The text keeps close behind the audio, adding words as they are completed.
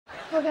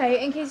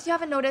Okay, in case you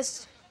haven't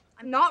noticed,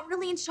 I'm not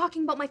really into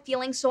talking about my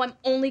feelings, so I'm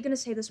only gonna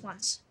say this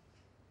once.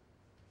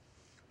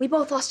 We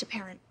both lost a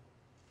parent,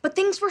 but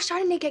things were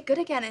starting to get good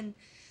again, and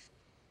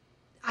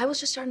I was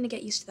just starting to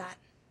get used to that.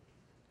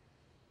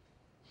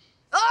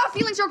 Oh,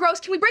 feelings are gross.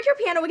 Can we break your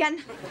piano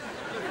again?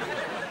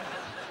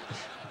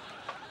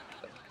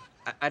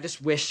 I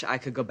just wish I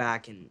could go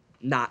back and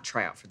not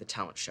try out for the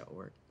talent show,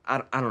 or I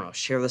don't know,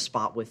 share the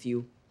spot with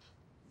you.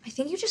 I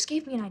think you just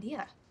gave me an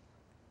idea.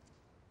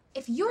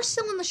 If you're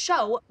still in the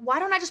show, why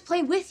don't I just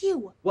play with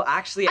you? Well,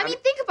 actually, I mean,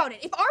 think about it.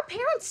 If our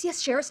parents see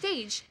us share a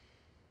stage,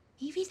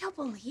 maybe they'll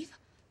believe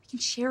we can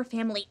share a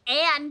family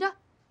and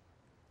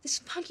this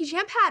funky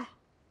jam pad.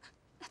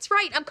 That's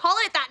right, I'm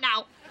calling it that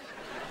now.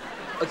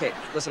 Okay,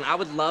 listen, I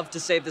would love to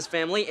save this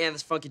family and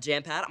this funky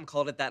jam pad. I'm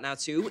calling it that now,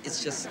 too.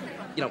 It's just,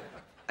 you know,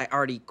 I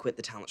already quit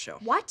the talent show.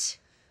 What?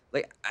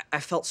 Like,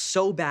 I felt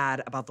so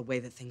bad about the way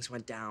that things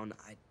went down.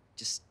 I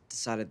just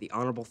decided the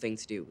honorable thing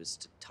to do was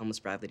to tell Miss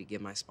Bradley to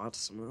give my spot to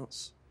someone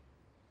else.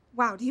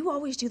 Wow, do you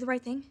always do the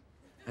right thing?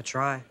 I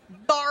try.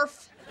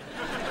 Barf.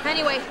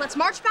 Anyway, let's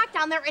march back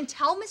down there and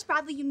tell Miss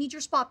Bradley you need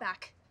your spot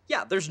back.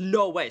 Yeah, there's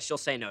no way she'll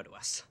say no to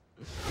us.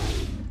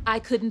 I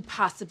couldn't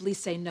possibly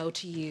say no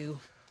to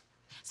you.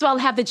 So I'll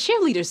have the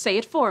cheerleaders say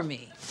it for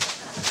me.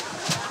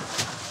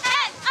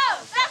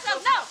 N-O, that's a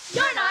no!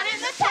 You're not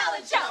in the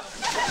talent show!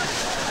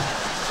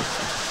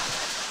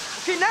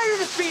 Okay, now you're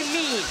just being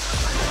mean.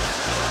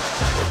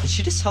 Did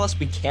she just tell us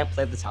we can't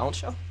play the talent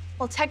show?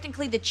 Well,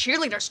 technically, the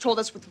cheerleaders told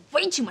us with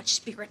way too much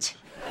spirit.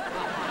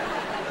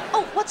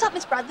 Oh, what's up,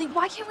 Miss Bradley?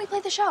 Why can't we play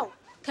the show?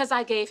 Because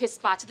I gave his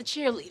spot to the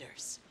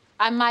cheerleaders.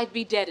 I might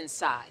be dead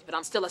inside, but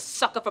I'm still a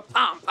sucker for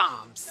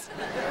pom-poms.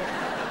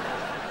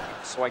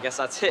 So I guess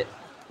that's it.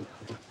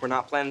 We're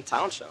not playing the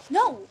talent show.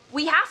 No,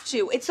 we have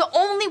to. It's the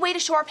only way to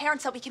show our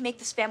parents that we can make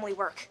this family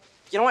work.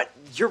 You know what?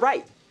 You're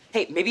right.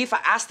 Hey, maybe if I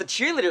ask the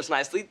cheerleaders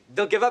nicely,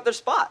 they'll give up their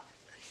spot.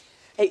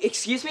 Hey,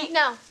 excuse me?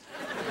 No.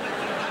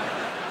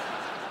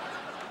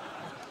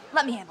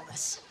 Let me handle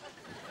this.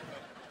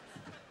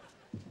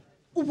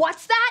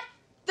 What's that?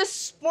 The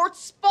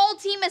sports ball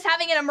team is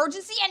having an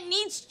emergency and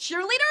needs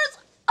cheerleaders?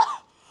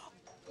 Oh,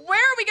 where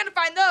are we gonna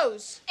find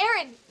those?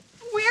 Aaron,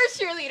 we're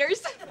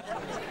cheerleaders.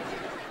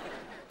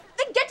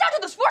 Then get down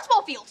to the sports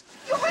ball field.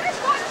 You're in a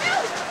squad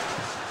too.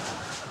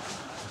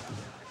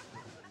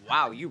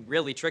 Wow, you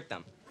really tricked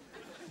them.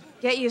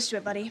 Get used to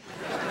it, buddy.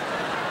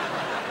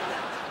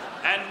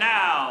 And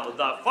now,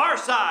 the Far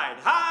Side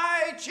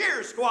High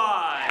Cheer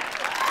Squad.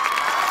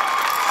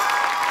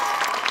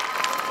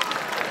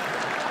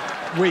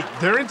 Wait,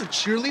 they're into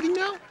cheerleading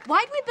now?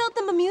 Why'd we build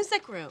them a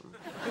music room?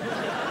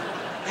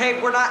 Hey,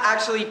 we're not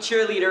actually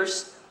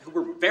cheerleaders, who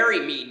were very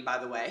mean, by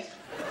the way.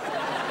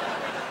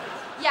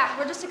 Yeah,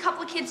 we're just a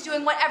couple of kids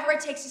doing whatever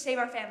it takes to save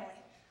our family.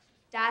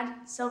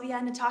 Dad, Sylvia,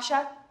 and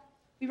Natasha,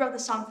 we wrote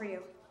this song for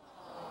you.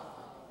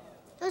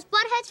 Those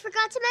buttheads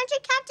forgot to mention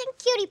Captain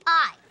Cutie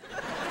Pie.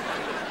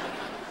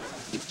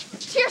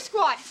 Cheer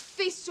squad,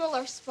 they stole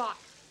our spot.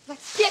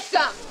 Let's get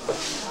them.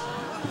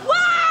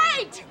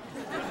 Wait!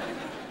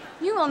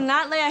 You will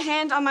not lay a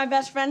hand on my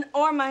best friend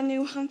or my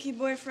new hunky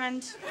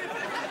boyfriend.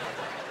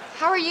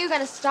 How are you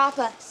gonna stop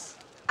us?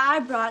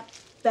 I brought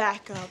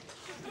backup.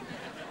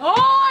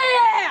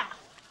 Oh, yeah!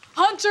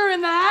 Hunter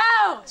in the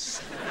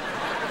house!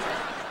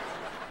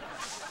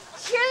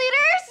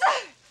 Cheerleaders,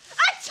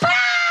 attack!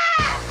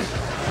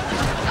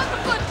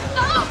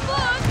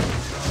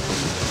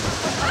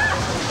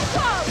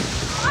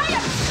 I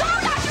am so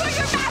not doing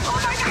your math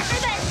homework after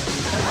this!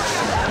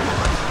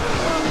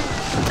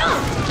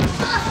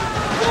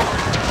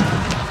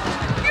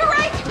 You're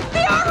right,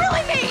 they are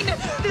really mean!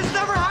 This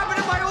never happened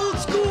in my old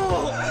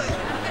school!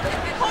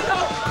 Oh, no!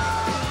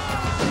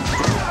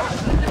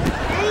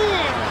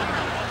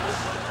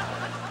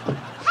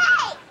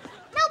 Hey!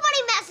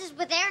 Nobody messes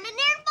with Erin and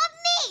Aaron but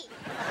me!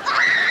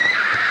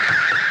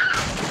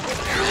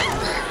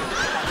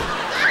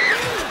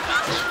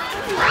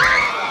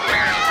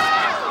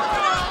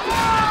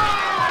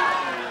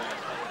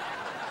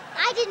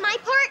 I did my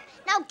part,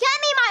 now get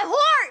me my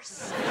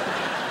horse!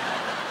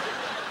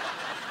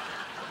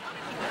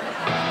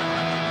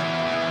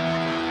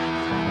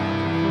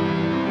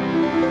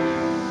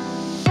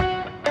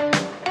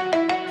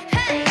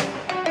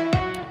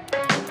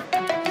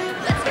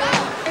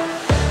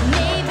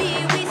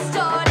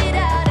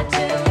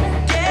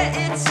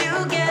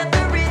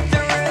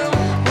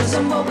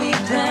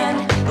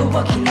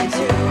 What can you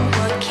do?